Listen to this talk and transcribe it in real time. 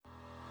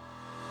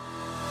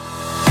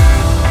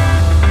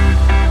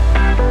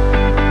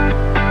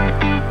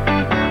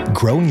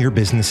Growing your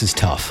business is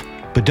tough,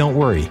 but don't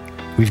worry,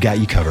 we've got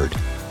you covered.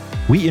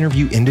 We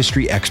interview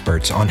industry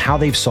experts on how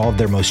they've solved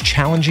their most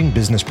challenging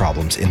business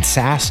problems in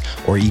SaaS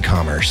or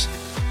e-commerce.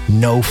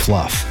 No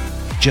fluff,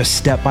 just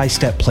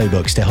step-by-step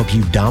playbooks to help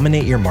you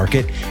dominate your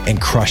market and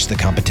crush the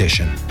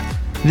competition.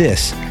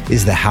 This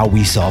is the How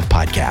We Solve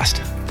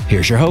podcast.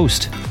 Here's your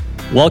host.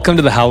 Welcome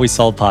to the How We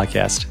Solve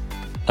podcast.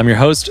 I'm your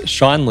host,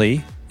 Sean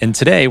Lee, and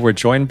today we're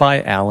joined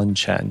by Alan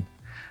Chen.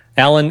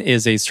 Alan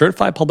is a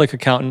certified public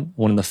accountant,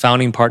 one of the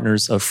founding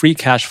partners of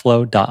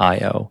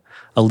FreeCashflow.io,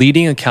 a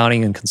leading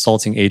accounting and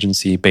consulting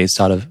agency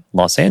based out of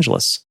Los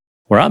Angeles,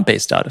 where I'm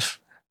based out of,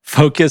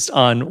 focused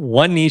on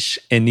one niche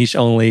and niche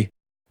only,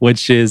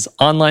 which is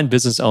online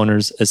business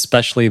owners,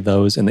 especially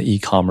those in the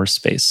e-commerce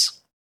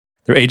space.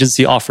 Their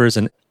agency offers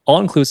an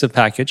all-inclusive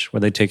package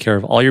where they take care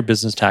of all your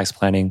business tax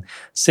planning,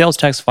 sales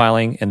tax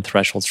filing, and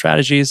threshold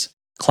strategies,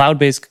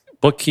 cloud-based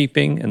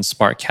bookkeeping, and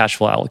smart cash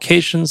flow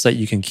allocations that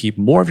you can keep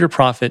more of your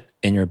profit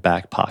in your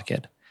back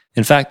pocket.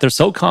 In fact, they're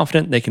so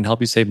confident they can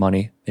help you save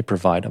money. They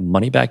provide a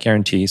money-back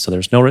guarantee, so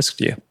there's no risk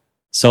to you.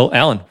 So,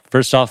 Alan,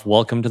 first off,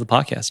 welcome to the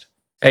podcast.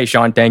 Hey,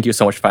 Sean, thank you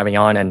so much for having me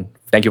on, and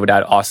thank you for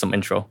that awesome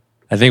intro.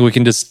 I think we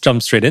can just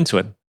jump straight into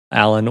it.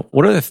 Alan,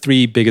 what are the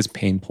three biggest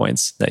pain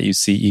points that you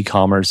see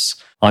e-commerce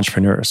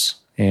entrepreneurs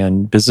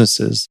and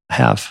businesses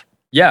have?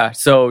 Yeah,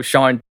 so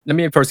Sean, let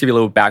me first give you a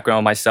little background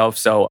on myself.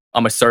 So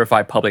I'm a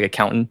certified public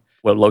accountant.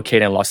 We're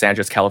located in Los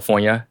Angeles,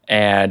 California,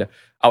 and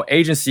our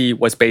agency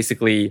was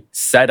basically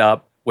set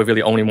up with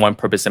really only one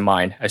purpose in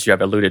mind, as you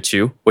have alluded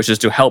to, which is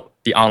to help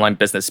the online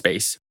business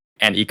space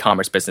and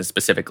e-commerce business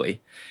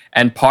specifically.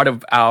 And part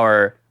of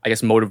our,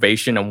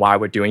 motivation and why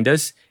we're doing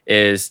this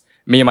is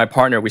me and my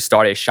partner, we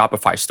started a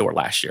Shopify store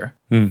last year.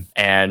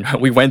 And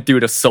we went through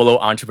the solo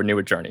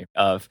entrepreneur journey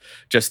of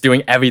just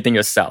doing everything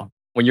yourself.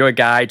 When you're a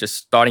guy just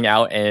starting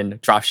out in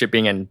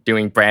dropshipping and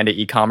doing branded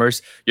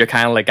e-commerce, you're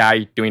kind of like a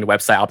guy doing the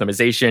website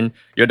optimization.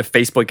 You're the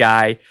Facebook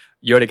guy.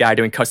 You're the guy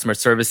doing customer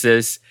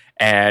services.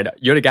 And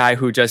you're the guy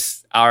who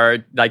just are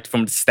like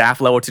from the staff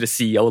level to the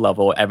CEO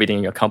level, everything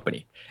in your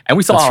company. And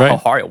we saw how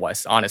hard it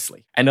was,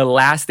 honestly. And the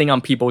last thing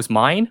on people's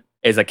mind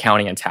is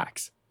accounting and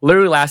tax.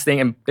 Literally last thing,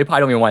 and they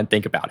probably don't even want to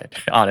think about it,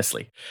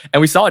 honestly. And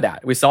we saw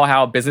that. We saw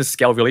how business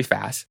scaled really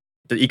fast.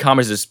 The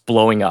e-commerce is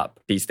blowing up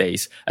these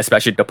days,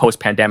 especially the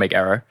post-pandemic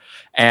era.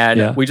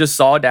 And we just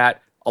saw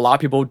that a lot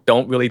of people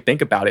don't really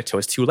think about it till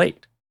it's too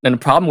late. And the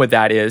problem with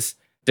that is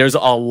there's a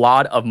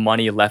lot of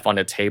money left on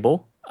the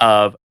table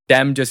of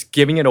them just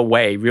giving it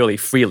away really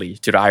freely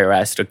to the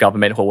IRS, the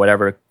government, or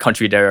whatever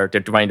country they're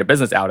running their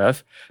business out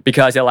of,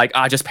 because they're like,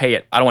 just pay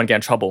it. I don't want to get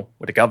in trouble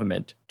with the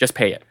government. Just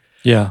pay it.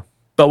 Yeah.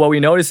 But what we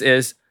notice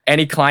is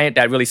any client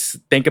that really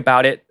think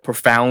about it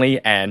profoundly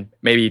and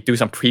maybe do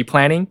some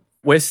pre-planning,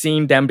 we're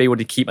seeing them be able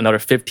to keep another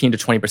 15 to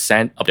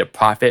 20% of their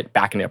profit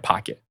back in their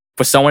pocket.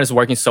 For someone who's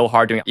working so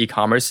hard doing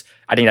e-commerce,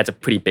 I think that's a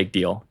pretty big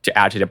deal to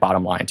add to the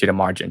bottom line, to the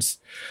margins.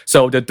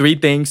 So the three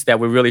things that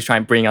we're really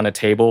trying to bring on the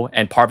table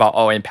and part of our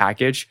all-in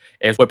package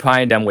is we're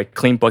providing them with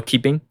clean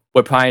bookkeeping.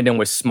 We're providing them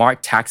with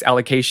smart tax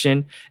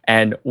allocation.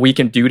 And we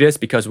can do this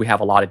because we have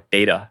a lot of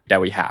data that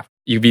we have.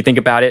 If you think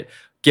about it,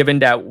 given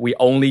that we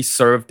only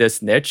serve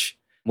this niche,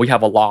 we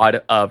have a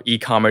lot of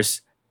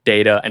e-commerce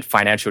data and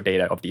financial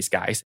data of these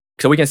guys.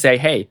 So we can say,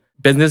 hey,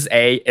 business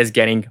A is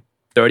getting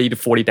 30 to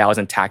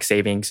 40,000 tax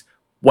savings.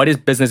 What is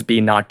business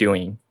B not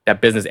doing that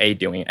business A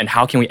doing? And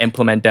how can we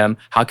implement them?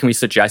 How can we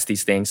suggest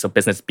these things so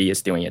business B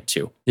is doing it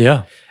too?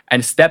 Yeah.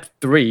 And step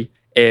 3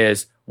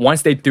 is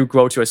once they do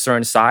grow to a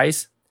certain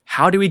size,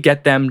 how do we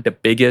get them the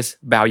biggest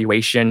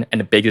valuation and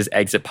the biggest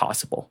exit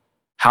possible?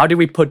 How do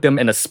we put them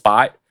in a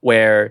spot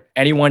where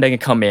anyone that can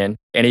come in,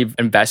 any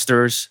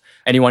investors,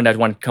 anyone that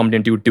want to come in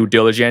and do due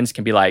diligence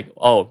can be like,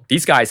 oh,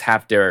 these guys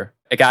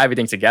they got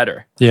everything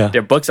together. Yeah.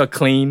 Their books are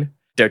clean.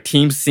 Their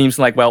team seems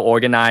like well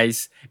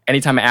organized.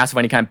 Anytime I ask for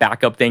any kind of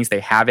backup things, they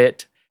have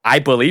it. I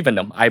believe in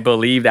them. I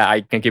believe that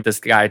I can give this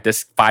guy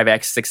this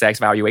 5x, 6x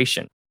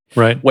valuation.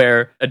 Right.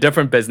 Where a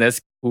different business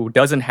who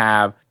doesn't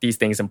have these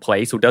things in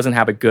place, who doesn't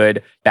have a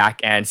good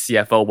back-end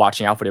CFO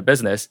watching out for their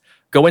business,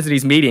 go into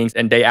these meetings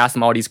and they ask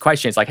them all these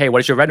questions like, hey,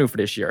 what is your revenue for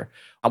this year?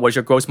 What is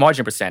your gross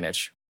margin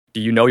percentage?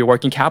 Do you know your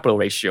working capital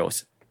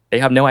ratios? They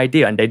have no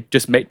idea, and they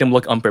just make them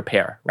look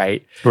unprepared,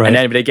 right? And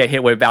then if they get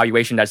hit with a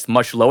valuation that's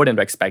much lower than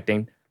they're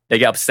expecting, they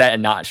get upset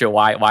and not sure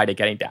why they're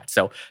getting that.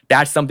 So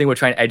that's something we're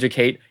trying to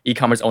educate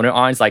e-commerce owner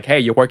on. It's like,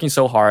 hey, you're working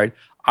so hard.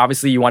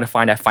 Obviously, you want to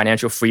find that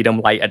financial freedom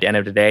light at the end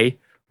of the day.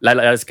 Let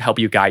us help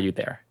you guide you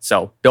there.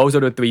 So those are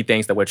the three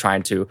things that we're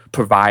trying to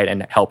provide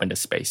and help in this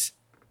space.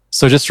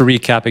 So just to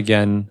recap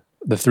again,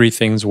 the three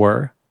things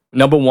were?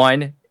 Number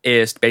 1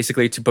 is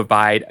basically to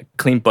provide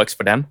clean books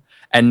for them.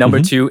 And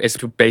number 2 is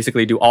to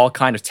basically do all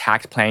kind of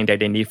tax planning that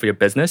they need for your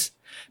business,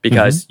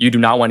 because you do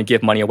not want to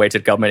give money away to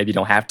the government if you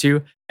don't have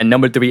to. And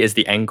number 3 is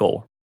the end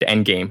goal, the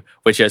end game,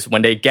 which is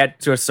when they get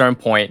to a certain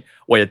point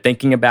where they're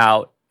thinking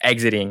about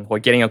exiting or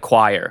getting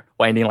acquired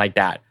or anything like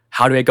that,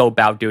 how do they go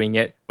about doing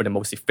it with the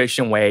most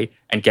efficient way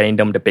and getting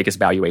them the biggest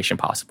valuation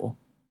possible?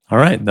 All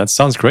right, that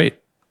sounds great.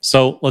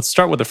 So let's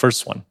start with the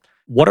first one.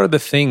 What are the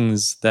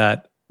things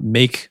that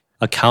make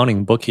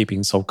accounting,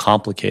 bookkeeping so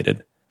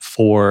complicated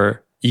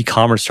for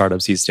e-commerce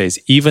startups these days,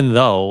 even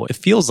though it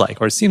feels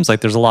like, or it seems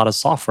like there's a lot of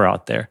software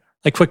out there,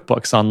 like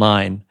QuickBooks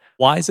Online?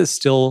 Why is it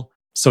still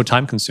so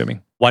time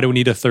consuming? Why do we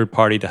need a third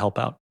party to help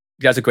out?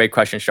 That's a great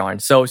question, Sean.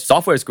 So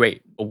software is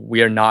great.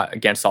 We are not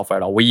against software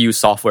at all. We use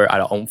software at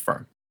our own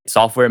firm.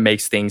 Software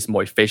makes things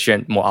more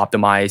efficient, more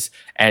optimized,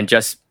 and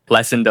just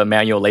lessen the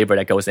manual labor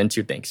that goes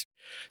into things.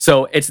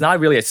 So it's not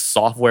really a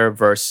software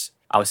versus,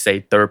 I would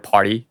say, third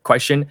party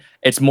question.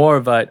 It's more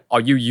of a,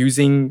 are you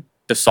using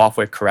the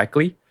software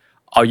correctly?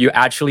 Are you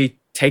actually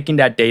taking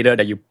that data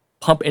that you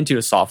pump into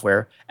the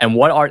software, and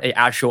what are the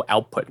actual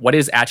output? What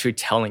is actually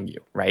telling you,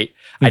 right?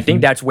 Mm-hmm. I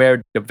think that's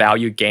where the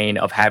value gain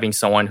of having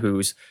someone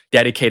who's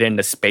dedicated in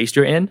the space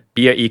you're in,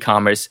 be it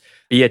e-commerce,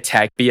 be it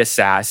tech, be it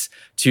SaaS,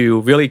 to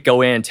really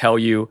go in and tell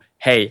you,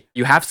 hey,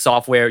 you have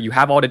software, you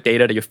have all the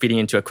data that you're feeding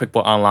into a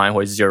QuickBooks Online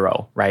or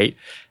Xero, right?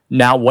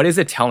 Now, what is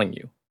it telling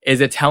you? Is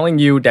it telling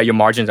you that your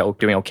margins are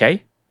doing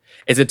okay?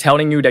 Is it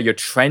telling you that your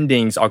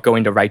trendings are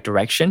going the right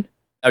direction?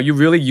 Are you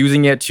really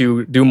using it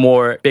to do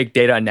more big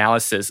data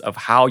analysis of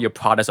how your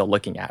products are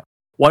looking at?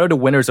 What are the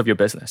winners of your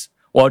business?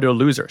 What are the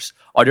losers?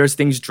 Are there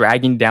things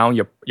dragging down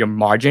your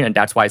margin, and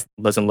that's why it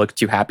doesn't look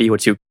too happy or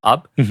too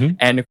up? Mm-hmm.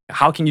 And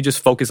how can you just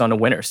focus on the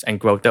winners and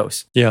grow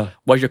those? Yeah.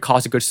 What's your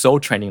cost of goods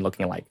sold trending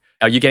looking like?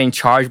 Are you getting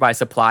charged by a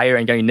supplier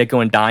and getting nickel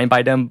and dime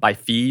by them, by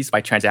fees,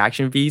 by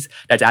transaction fees?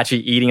 That's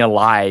actually eating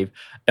alive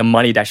the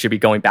money that should be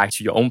going back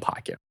to your own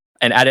pocket.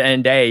 And at the end of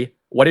the day,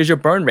 what is your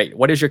burn rate?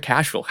 What is your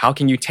cash flow? How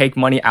can you take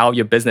money out of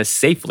your business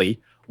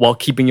safely while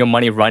keeping your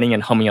money running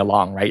and humming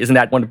along, right? Isn't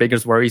that one of the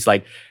biggest worries?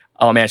 Like,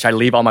 oh man, should I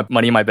leave all my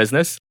money in my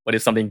business? What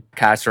if something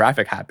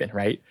catastrophic happened,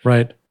 right?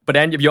 Right. But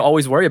then if you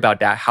always worry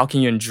about that, how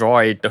can you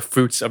enjoy the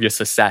fruits of your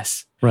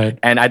success? Right.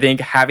 And I think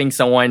having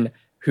someone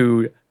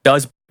who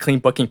does clean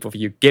booking for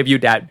you, give you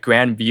that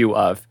grand view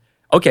of,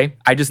 okay,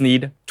 I just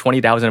need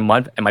 $20,000 a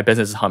month and my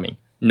business is humming.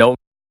 No,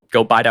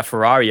 go buy that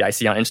Ferrari I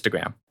see on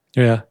Instagram.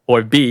 Yeah.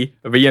 Or B,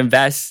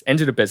 reinvest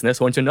into the business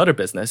or into another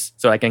business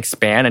so I can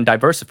expand and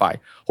diversify.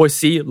 Or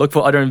C, look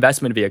for other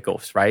investment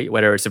vehicles, right?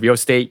 Whether it's real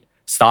estate,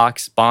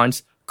 stocks,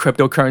 bonds,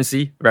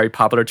 cryptocurrency, very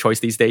popular choice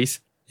these days.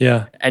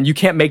 Yeah. And you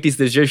can't make these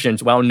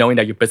decisions while knowing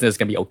that your business is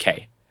going to be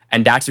okay.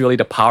 And that's really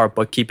the power of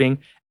bookkeeping.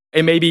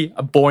 It may be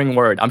a boring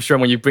word. I'm sure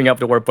when you bring up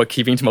the word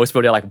bookkeeping to most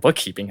people, they're like,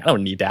 bookkeeping? I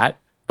don't need that.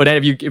 But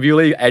then if you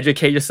really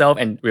educate yourself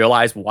and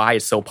realize why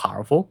it's so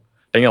powerful,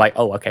 then you're like,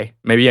 oh, okay,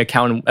 maybe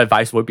accountant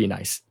advice would be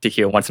nice to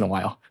hear once in a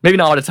while. Maybe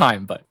not all the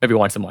time, but maybe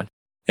once a month.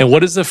 And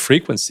what is the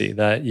frequency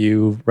that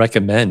you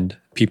recommend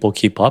people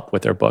keep up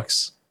with their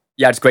books?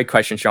 Yeah, it's a great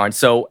question, Sean.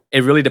 So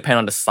it really depends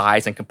on the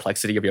size and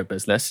complexity of your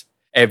business.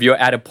 If you're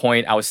at a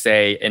point, I would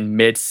say in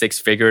mid six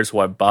figures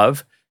or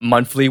above,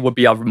 monthly would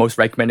be our most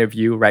recommended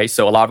view, right?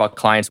 So a lot of our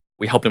clients,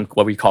 we help them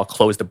what we call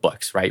close the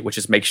books, right? Which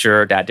is make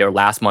sure that their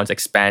last month's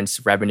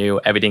expense, revenue,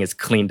 everything is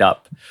cleaned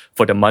up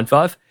for the month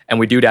of. And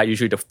we do that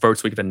usually the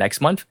first week of the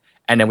next month.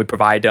 And then we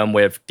provide them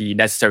with the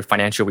necessary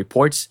financial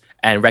reports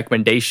and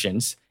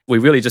recommendations. We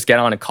really just get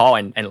on a call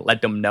and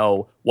let them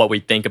know what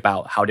we think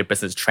about how their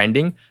business is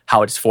trending,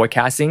 how it's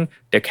forecasting,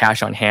 their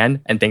cash on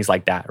hand, and things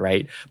like that,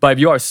 right? But if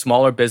you are a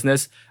smaller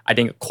business, I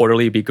think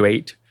quarterly would be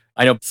great.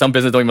 I know some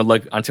businesses don't even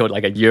look until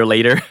like a year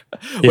later,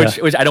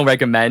 which I don't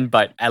recommend,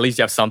 but at least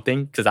you have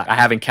something, because I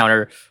have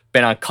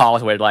been on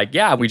calls where like,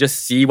 yeah, we just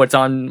see what's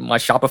on my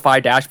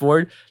Shopify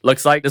dashboard.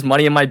 Looks like there's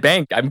money in my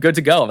bank. I'm good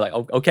to go. I'm like,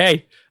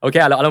 okay. I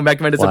don't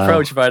recommend this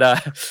approach, but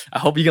I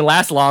hope you can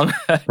last long.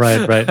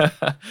 Right.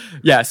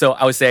 Yeah, so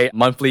I would say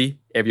monthly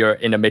if you're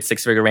in the mid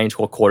six figure range,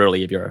 or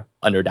quarterly if you're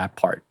under that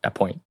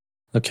point.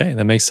 Okay,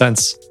 that makes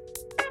sense.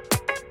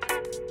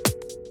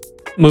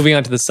 Moving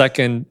on to the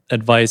second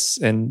advice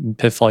and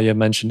pitfall you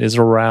mentioned is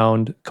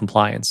around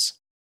compliance.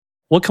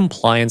 What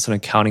compliance and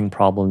accounting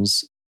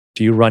problems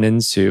do you run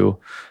into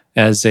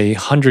as a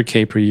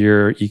 100K per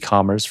year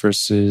e-commerce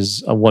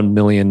versus a 1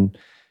 million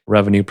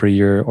revenue per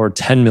year or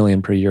 10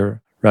 million per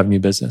year revenue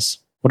business?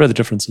 What are the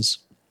differences?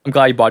 I'm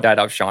glad you brought that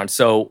up, Sean.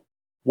 So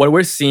what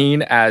we're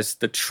seeing as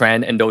the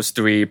trend in those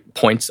 3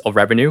 points of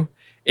revenue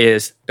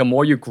is the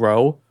more you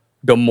grow,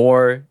 the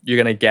more you're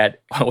going to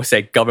get, I would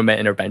say, government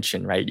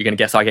intervention, right? You're going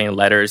to start getting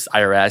letters,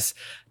 IRS,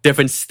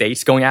 different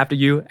states going after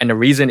you. And the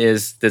reason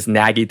is this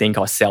naggy thing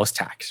called sales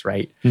tax,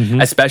 right?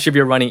 Mm-hmm. Especially if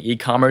you're running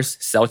e-commerce,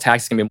 sales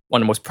tax can be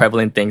one of the most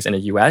prevalent things in the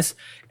US.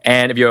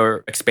 And if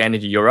you're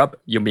expanding to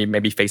Europe, you'll be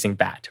maybe facing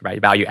VAT,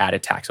 right? Value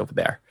added tax over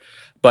there.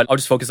 But I'll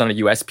just focus on the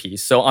US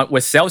piece. So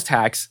with sales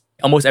tax,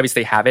 almost every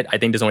state have it. I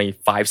think there's only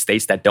 5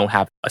 states that don't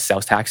have a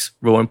sales tax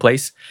rule in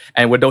place.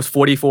 And with those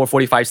 44,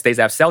 45 states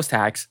that have sales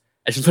tax,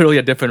 it's literally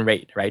a different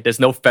rate, right? There's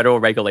no federal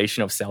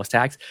regulation of sales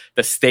tax.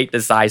 The state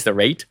decides the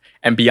rate.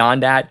 And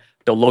beyond that,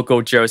 the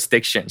local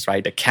jurisdictions,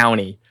 right? The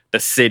county, the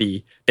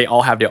city, they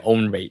all have their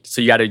own rate. So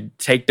you got to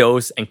take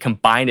those and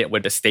combine it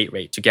with the state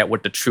rate to get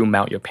what the true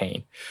amount you're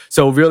paying.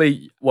 So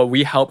really what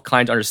we help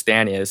clients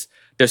understand is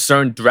there's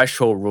certain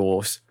threshold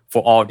rules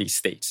for all of these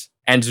states.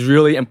 And it's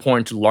really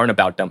important to learn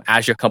about them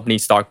as your company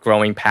start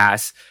growing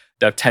past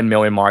the 10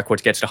 million mark,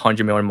 which gets to the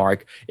 100 million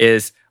mark,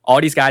 is all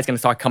these guys going to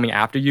start coming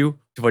after you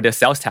for their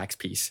sales tax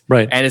piece.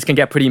 Right. And it's going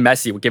to get pretty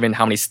messy given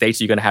how many states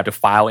you're going to have to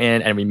file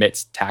in and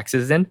remit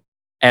taxes in.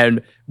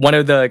 And one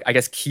of the, I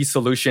guess, key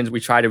solutions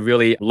we try to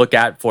really look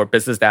at for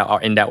businesses that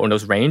are in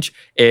those range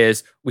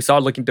is we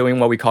started doing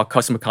what we call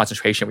customer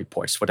concentration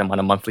reports for them on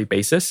a monthly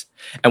basis.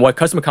 And what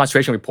customer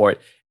concentration report,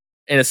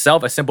 in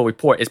itself, a simple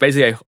report, is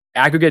basically an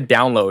aggregate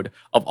download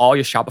of all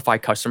your Shopify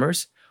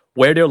customers,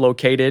 where they're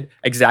located,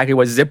 exactly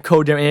what zip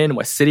code they're in,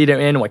 what city they're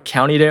in, what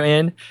county they're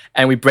in.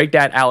 And we break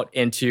that out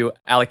into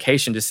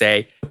allocation to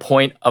say the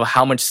point of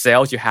how much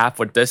sales you have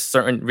for this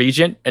certain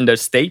region in the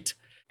state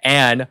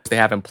and they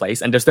have in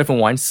place. And there's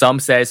different ones. Some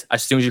says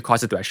as soon as you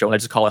cross the threshold,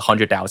 let's just call it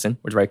 100,000,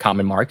 which is a very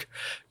common mark,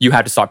 you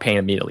have to start paying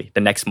immediately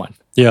the next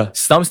month. Yeah.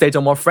 Some states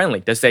are more friendly.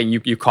 They're saying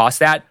you cross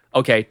that,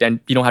 okay, then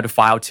you don't have to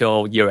file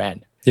till year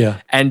end.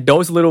 Yeah. And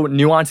those little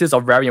nuances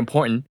are very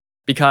important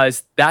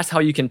because that's how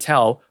you can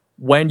tell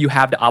when you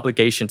have the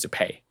obligation to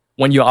pay,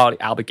 when you are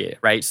obligated,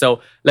 right?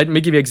 So let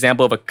me give you an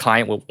example of a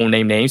client, we won't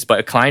name names, but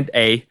a client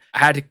A, I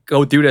had to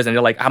go through this and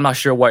they're like, I'm not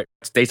sure what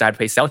states I have to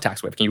pay sales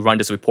tax with. Can you run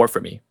this report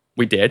for me?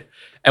 We did.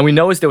 And we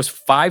noticed there was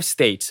 5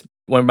 states,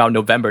 when about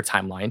November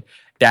timeline,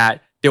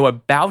 that they were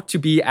about to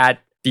be at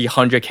the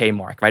 100K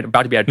mark, right?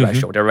 About to be at a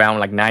threshold. They're around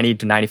like 90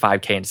 to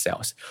 95K in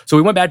sales. So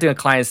we went back to the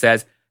client and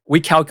says, we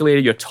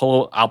calculated your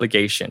total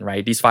obligation,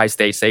 right? These 5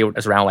 states say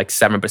it's around like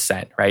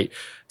 7%, right?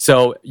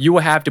 So you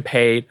will have to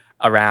pay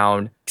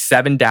around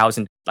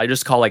 $7,000, I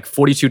just call like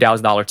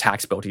 $42,000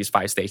 tax bill to these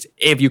 5 states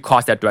if you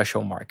cross that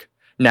threshold mark.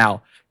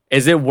 Now,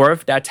 is it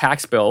worth that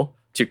tax bill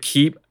to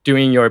keep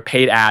doing your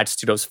paid ads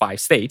to those 5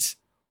 states?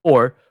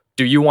 Or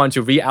do you want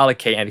to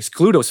reallocate and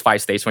exclude those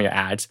 5 states from your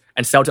ads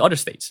and sell to other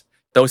states?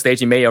 Those states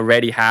you may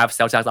already have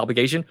sales tax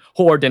obligation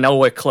or they're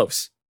nowhere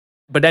close.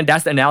 But then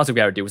that's the analysis we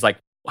got to do. It's like,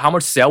 how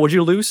much sale would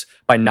you lose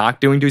by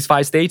not doing these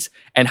 5 states?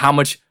 And how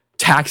much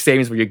tax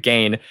savings will you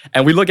gain?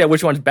 And we look at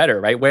which one's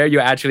better, right? Where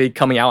you're actually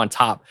coming out on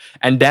top.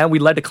 And then we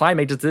let the client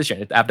make the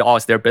decision. After all,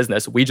 it's their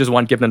business. We just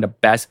want to give them the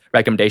best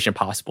recommendation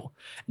possible.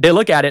 They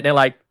look at it and they're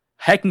like,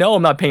 heck no,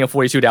 I'm not paying a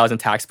 $42,000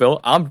 tax bill.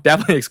 I'm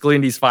definitely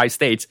excluding these 5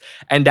 states.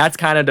 And that's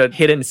kind of the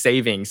hidden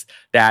savings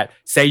that,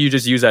 say you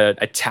just use a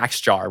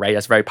tax jar, right?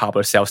 That's very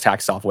popular sales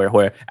tax software,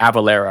 where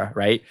Avalara,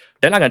 right?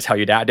 They're not going to tell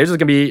you that. They're just going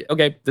to be,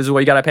 okay, this is what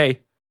you got to pay.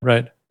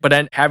 Right. But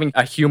then having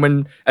a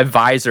human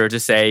advisor to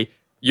say,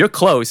 you're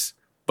close,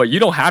 but you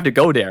don't have to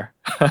go there.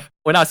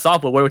 We're not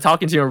software. We're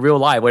talking to you in real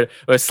life.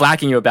 We're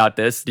slacking you about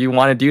this. Do you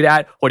want to do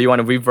that? Or do you want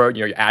to revert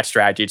your ad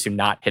strategy to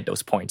not hit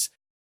those points?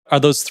 Are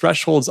those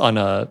thresholds on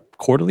a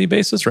quarterly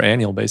basis or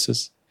annual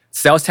basis?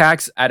 Sales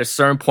tax at a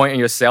certain point in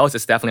your sales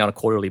is definitely on a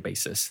quarterly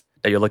basis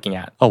that you're looking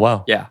at. Oh,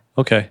 wow. Yeah.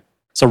 Okay.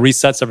 So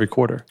resets every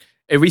quarter.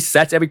 It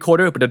resets every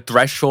quarter, but the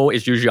threshold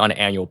is usually on an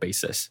annual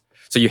basis.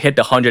 So you hit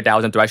the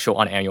 100,000 threshold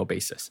on an annual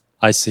basis.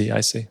 I see.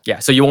 Yeah.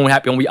 So you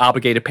won't be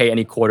obligated to pay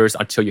any quarters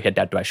until you hit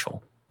that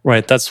threshold.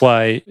 Right. That's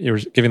why you're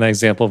giving that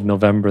example of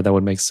November. That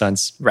would make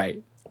sense.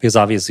 Right. Because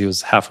obviously it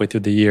was halfway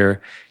through the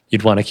year.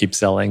 You'd want to keep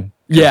selling.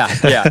 Yeah.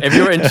 If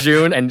you're in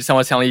June and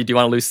someone's telling you, do you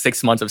want to lose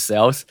 6 months of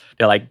sales?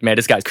 They're like, man,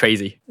 this guy's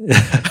crazy.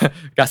 Got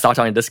to stop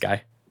talking to this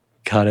guy.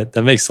 Got it.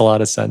 That makes a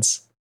lot of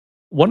sense.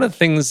 One of the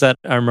things that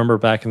I remember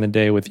back in the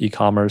day with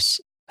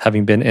e-commerce,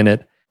 having been in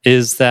it,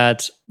 is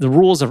that the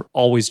rules are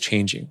always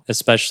changing.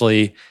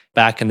 Especially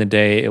back in the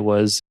day, it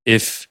was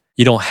if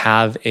you don't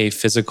have a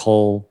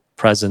physical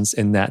presence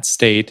in that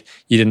state,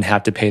 you didn't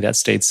have to pay that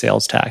state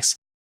sales tax.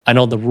 I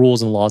know the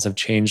rules and laws have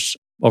changed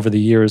over the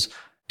years.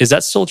 Is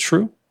that still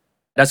true?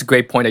 That's a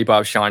great point that you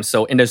brought up, Sean.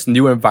 So in this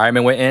new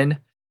environment we're in,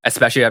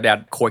 especially after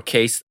that court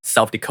case,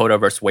 South Dakota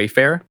versus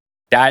Wayfair,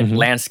 that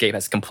landscape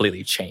has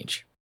completely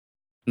changed.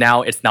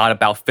 Now it's not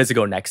about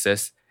physical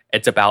nexus,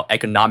 it's about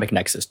economic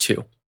nexus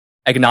too.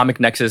 Economic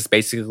nexus is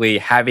basically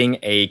having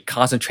a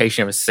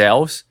concentration of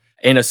sales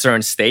in a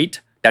certain state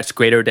that's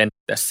greater than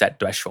the set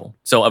threshold.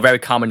 So a very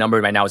common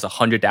number right now is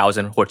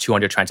 100,000 or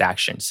 200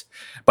 transactions.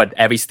 But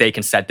every state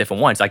can set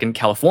different ones. Like in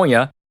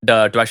California,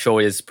 the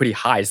threshold is pretty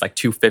high. It's like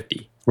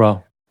 250.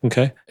 Wow.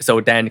 Okay. So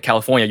then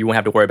California, you won't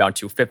have to worry about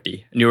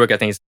 250. New York, I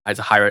think, has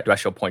a higher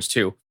threshold points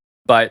too.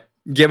 But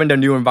given the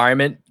new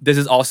environment, this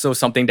is also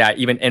something that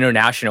even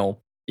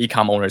international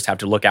e-com owners have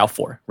to look out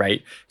for,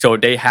 right? So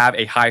they have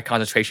a higher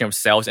concentration of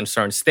sales in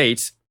certain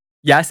states.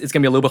 Yes, it's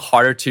going to be a little bit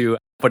harder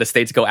for the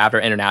states to go after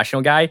an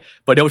international guy,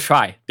 but they'll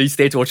try. These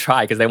states will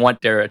try because they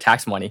want their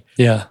tax money.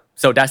 Yeah.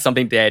 So that's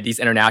something that these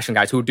international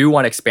guys who do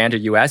want to expand to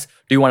the US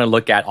do want to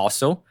look at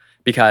also,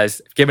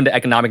 because given the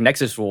economic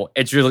nexus rule,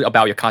 it's really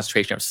about your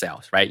concentration of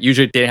sales, right?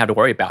 Usually they didn't have to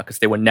worry about because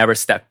they would never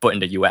step foot in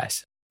the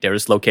US. They're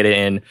just located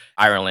in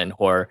Ireland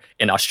or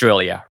in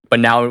Australia. But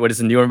now with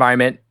this new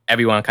environment,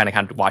 everyone kind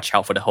of watch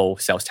out for the whole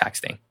sales tax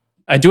thing.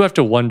 I do have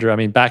to wonder, I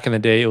mean, back in the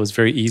day, it was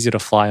very easy to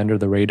fly under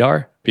the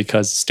radar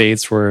because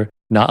states were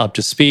not up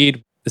to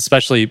speed.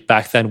 Especially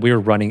back then, we were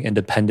running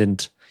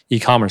independent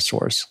e-commerce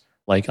stores,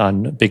 like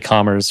on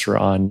BigCommerce or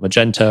on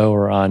Magento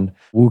or on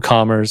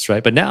WooCommerce,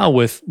 right? But now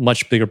with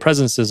much bigger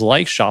presences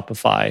like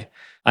Shopify,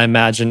 I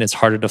imagine it's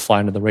harder to fly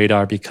under the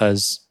radar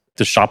because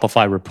the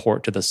Shopify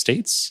report to the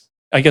states.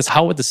 I guess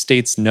how would the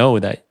states know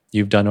that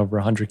you've done over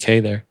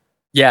 100K there?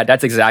 Yeah,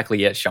 that's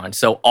exactly it, Sean.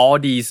 So all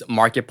these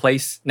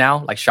marketplace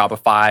now, like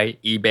Shopify,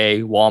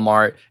 eBay,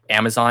 Walmart,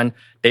 Amazon,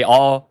 they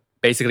all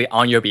basically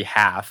on your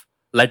behalf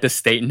let the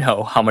state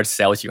know how much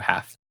sales you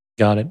have.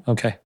 Got it.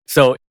 Okay.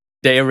 So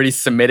they already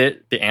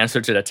submitted the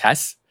answer to the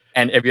test.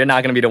 And if you're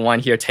not going to be the one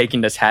here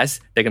taking the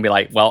test, they're going to be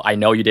like, well, I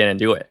know you didn't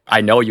do it.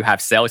 I know you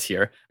have sales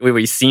here. We've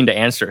already seen the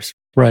answers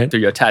through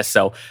your test.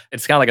 So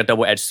it's kind of like a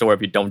double-edged sword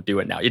if you don't do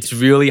it now. It's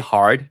really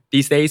hard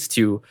these days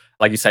to,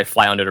 like you said,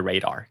 fly under the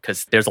radar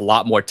because there's a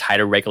lot more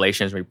tighter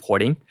regulations and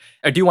reporting.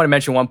 I do want to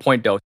mention one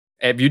point though.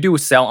 If you do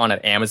sell on an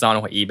Amazon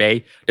or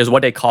eBay, there's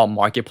what they call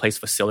marketplace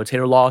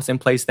facilitator laws in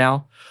place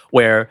now,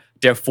 where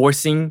they're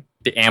forcing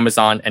the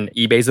Amazon and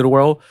eBays of the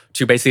world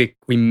to basically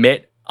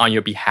remit on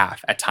your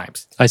behalf at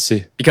times. I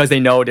see. Because they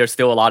know there's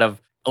still a lot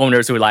of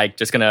owners who are like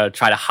just going to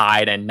try to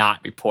hide and not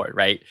report,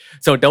 right?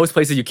 So those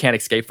places you can't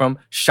escape from.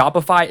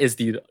 Shopify is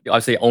the, I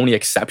would say, only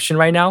exception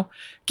right now,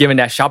 given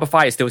that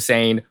Shopify is still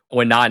saying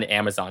we're not an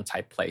Amazon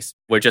type place.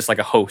 We're just like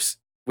a host.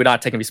 We're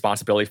not taking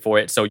responsibility for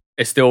it. So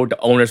it's still the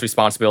owner's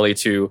responsibility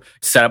to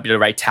set up the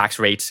right tax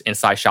rates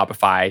inside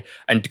Shopify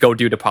and to go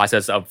do the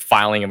process of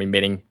filing and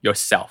remitting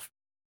yourself.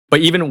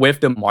 But even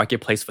with the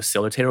marketplace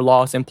facilitator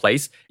laws in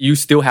place, you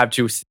still have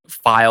to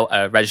file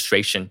a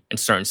registration in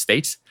certain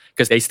states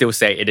because they still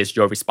say it is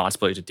your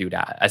responsibility to do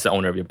that as the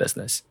owner of your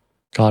business.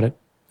 Got it.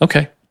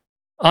 Okay.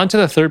 On to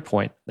the third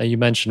point that you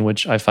mentioned,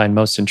 which I find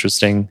most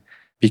interesting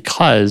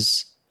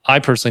because I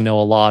personally know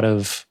a lot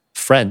of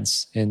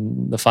friends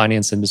in the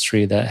finance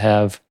industry that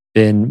have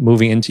been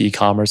moving into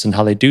e-commerce, and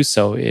how they do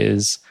so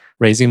is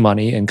raising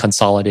money and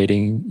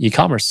consolidating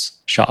e-commerce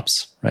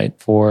shops, right?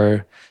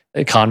 For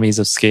economies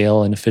of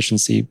scale and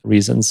efficiency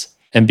reasons.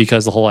 And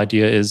because the whole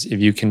idea is if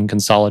you can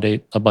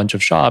consolidate a bunch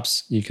of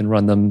shops, you can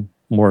run them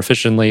more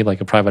efficiently like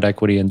a private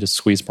equity and just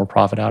squeeze more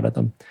profit out of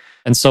them.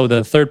 And so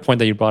the third point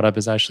that you brought up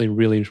is actually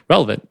really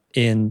relevant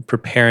in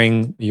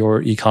preparing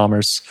your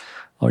e-commerce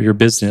or your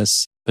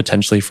business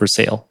potentially for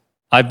sale.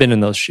 I've been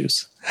in those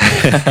shoes.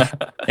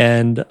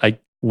 And I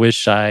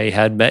wish I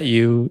had met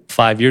you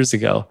 5 years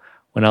ago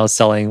when I was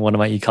selling one of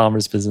my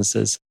e-commerce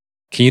businesses.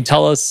 Can you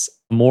tell us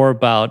more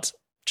about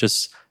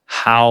just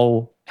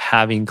how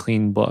having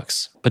clean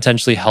books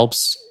potentially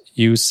helps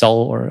you sell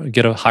or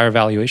get a higher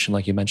valuation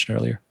like you mentioned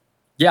earlier?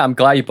 Yeah, I'm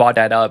glad you brought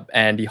that up.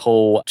 And the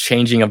whole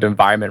changing of the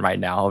environment right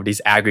now,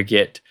 these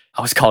aggregate, I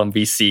always call them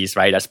VCs,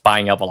 right? That's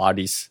buying up a lot of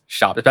these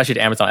shops, especially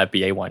the Amazon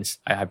FBA ones,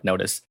 I have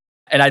noticed.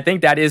 And I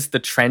think that is the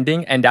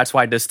trending. And that's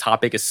why this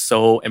topic is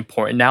so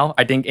important now.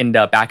 I think in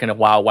the back in the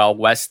Wild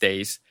West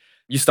days,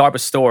 you start up a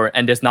store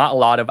and there's not a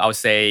lot of, I would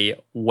say,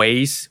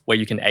 ways where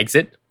you can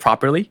exit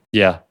properly.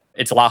 Yeah.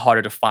 It's a lot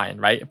harder to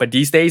find, right? But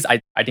these days,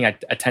 I think I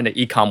attended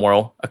Ecom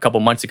World a couple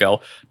months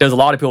ago. There's a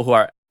lot of people who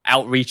are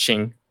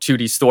outreaching to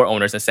these store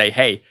owners and say,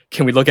 hey,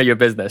 can we look at your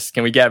business?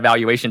 Can we get a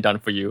valuation done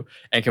for you?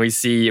 And can we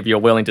see if you're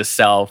willing to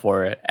sell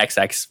for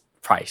XX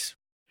price?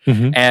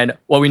 Mm-hmm. And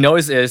what we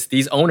notice is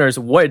these owners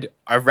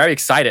are very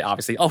excited,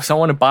 obviously. Oh,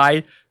 someone to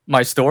buy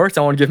my store,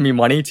 someone give me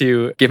money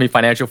to give me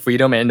financial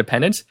freedom and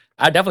independence.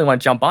 I definitely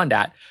want to jump on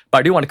that. But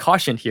I do want to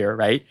caution here,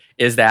 right,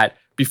 is that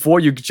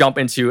before you jump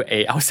into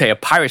a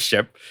pirate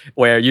ship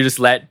where you just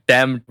let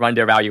them run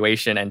their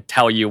valuation and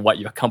tell you what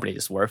your company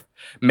is worth,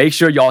 make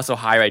sure you also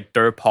hire a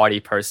third-party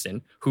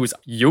person who's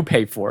you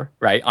pay for,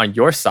 right, on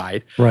your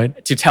side,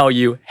 right, to tell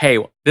you, hey,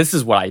 this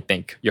is what I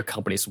think your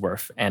company's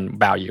worth and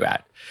value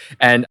at.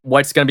 And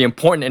what's going to be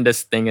important in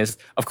this thing is,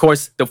 of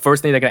course, the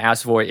first thing they're going to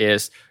ask for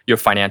is your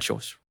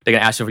financials. They're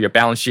going to ask you for your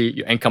balance sheet,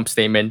 your income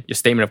statement, your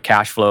statement of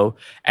cash flow,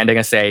 and they're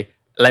going to say,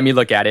 let me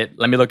look at it.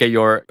 Let me look at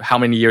how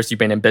many years you've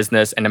been in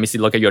business, and let me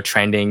look at your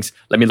trendings.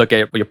 Let me look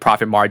at your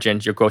profit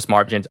margins, your gross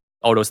margins,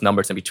 all those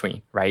numbers in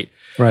between, right?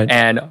 Right.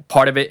 And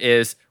part of it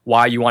is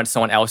why you want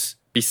someone else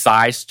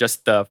besides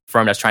just the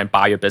firm that's trying to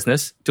buy your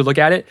business to look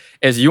at it,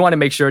 is you want to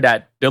make sure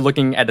that they're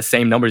looking at the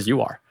same numbers you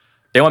are.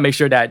 They want to make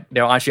sure that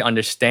they're actually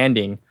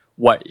understanding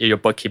what your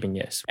bookkeeping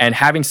is. And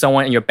having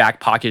someone in your back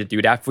pocket to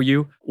do that for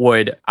you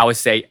would, I would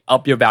say,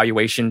 up your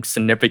valuation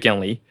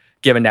significantly,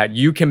 given that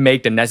you can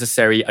make the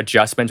necessary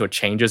adjustments or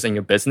changes in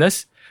your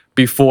business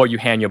before you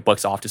hand your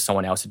books off to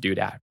someone else to do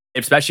that.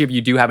 Especially if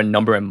you do have a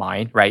number in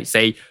mind, right?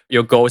 Say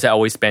your goals have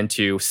always been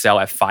to sell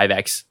at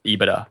 5x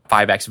EBITDA,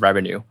 5x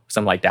revenue,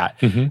 something like that.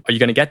 Mm-hmm. Are you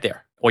going to get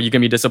there? Or are you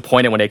going to be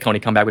disappointed when they can only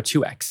come back with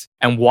 2x?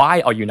 And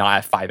why are you not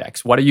at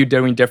 5x? What are you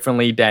doing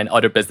differently than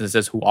other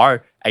businesses who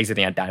are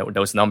exiting at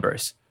those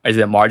numbers? Is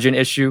it a margin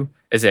issue?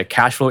 Is it a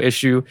cash flow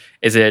issue?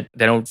 Is it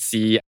they don't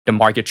see the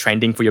market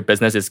trending for your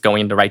business is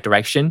going in the right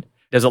direction?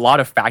 There's a lot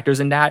of factors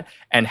in that.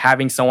 And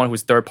having someone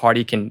who's third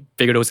party can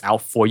figure those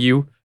out for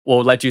you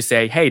will let you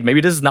say, hey,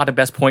 maybe this is not the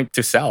best point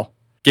to sell.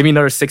 Give me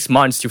another 6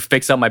 months to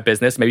fix up my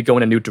business, maybe go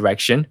in a new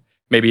direction,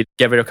 maybe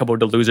get rid of a couple of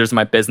the losers in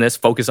my business,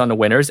 focus on the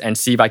winners, and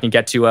see if I can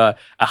get to a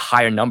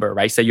higher number,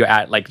 right? Say you're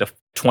at like the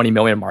 20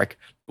 million mark.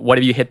 What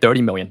if you hit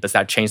 30 million? Does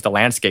that change the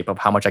landscape of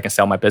how much I can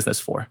sell my business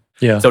for?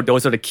 Yeah. So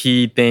those are the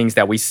key things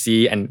that we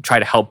see and try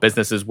to help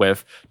businesses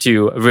with,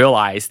 to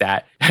realize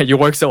that you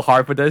work so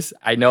hard for this.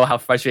 I know how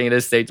frustrating it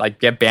is to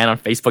get banned on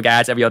Facebook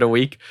ads every other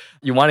week.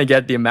 You want to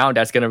get the amount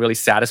that's going to really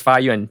satisfy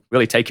you and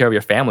really take care of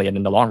your family and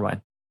in the long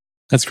run.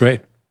 That's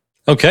great.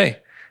 Okay.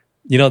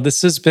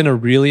 This has been a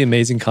really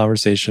amazing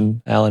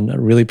conversation, Alan. I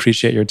really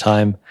appreciate your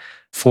time.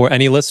 For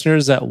any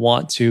listeners that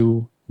want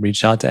to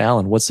reach out to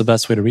Alan, what's the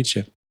best way to reach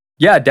you?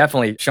 Yeah,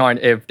 definitely. Sean,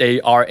 if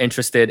they are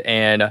interested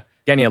in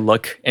getting a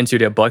look into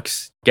their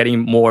books, getting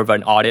more of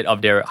an audit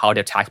of how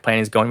their tax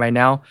planning is going right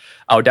now,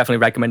 I would definitely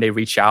recommend they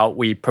reach out.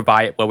 We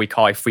provide what we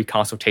call a free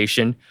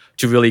consultation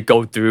to really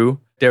go through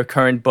their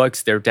current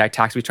books, their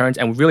tax returns,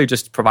 and really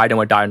just provide them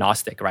a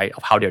diagnostic, right,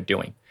 of how they're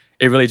doing.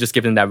 It really just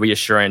gives them that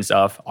reassurance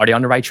of, are they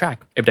on the right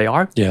track? If they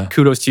are,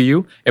 kudos to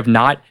you. If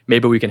not,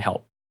 maybe we can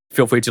help.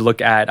 Feel free to look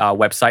at our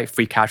website,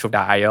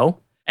 freecashflow.io.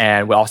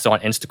 And we're also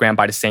on Instagram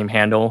by the same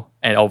handle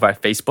and over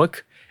at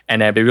Facebook.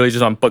 And then if you really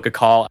just want to book a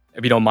call,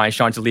 if you don't mind,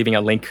 Sean, just leaving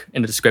a link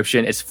in the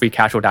description, it's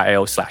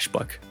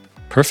freecashflow.io/book.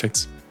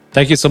 Perfect.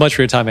 Thank you so much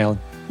for your time, Alan.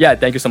 Yeah,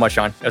 thank you so much,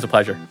 Sean. It was a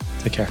pleasure.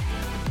 Take care.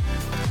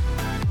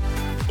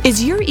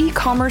 Is your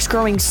e-commerce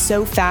growing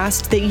so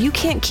fast that you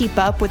can't keep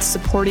up with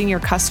supporting your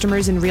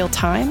customers in real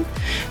time?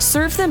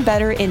 Serve them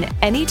better in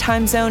any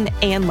time zone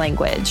and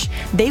language.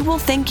 They will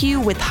thank you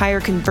with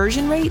higher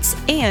conversion rates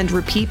and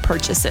repeat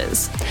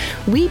purchases.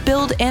 We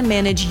build and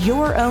manage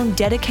your own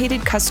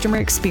dedicated customer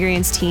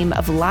experience team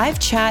of live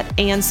chat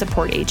and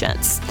support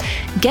agents.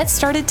 Get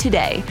started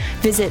today.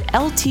 Visit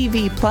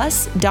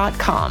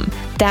ltvplus.com.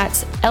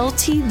 That's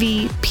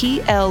ltvplus.com.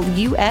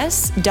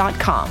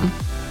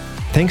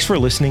 Thanks for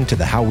listening to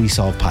the How We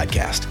Solve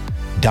podcast.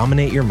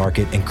 Dominate your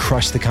market and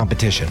crush the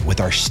competition with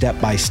our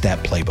step-by-step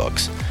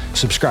playbooks.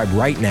 Subscribe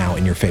right now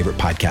in your favorite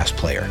podcast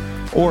player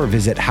or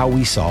visit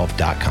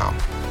howwesolve.com.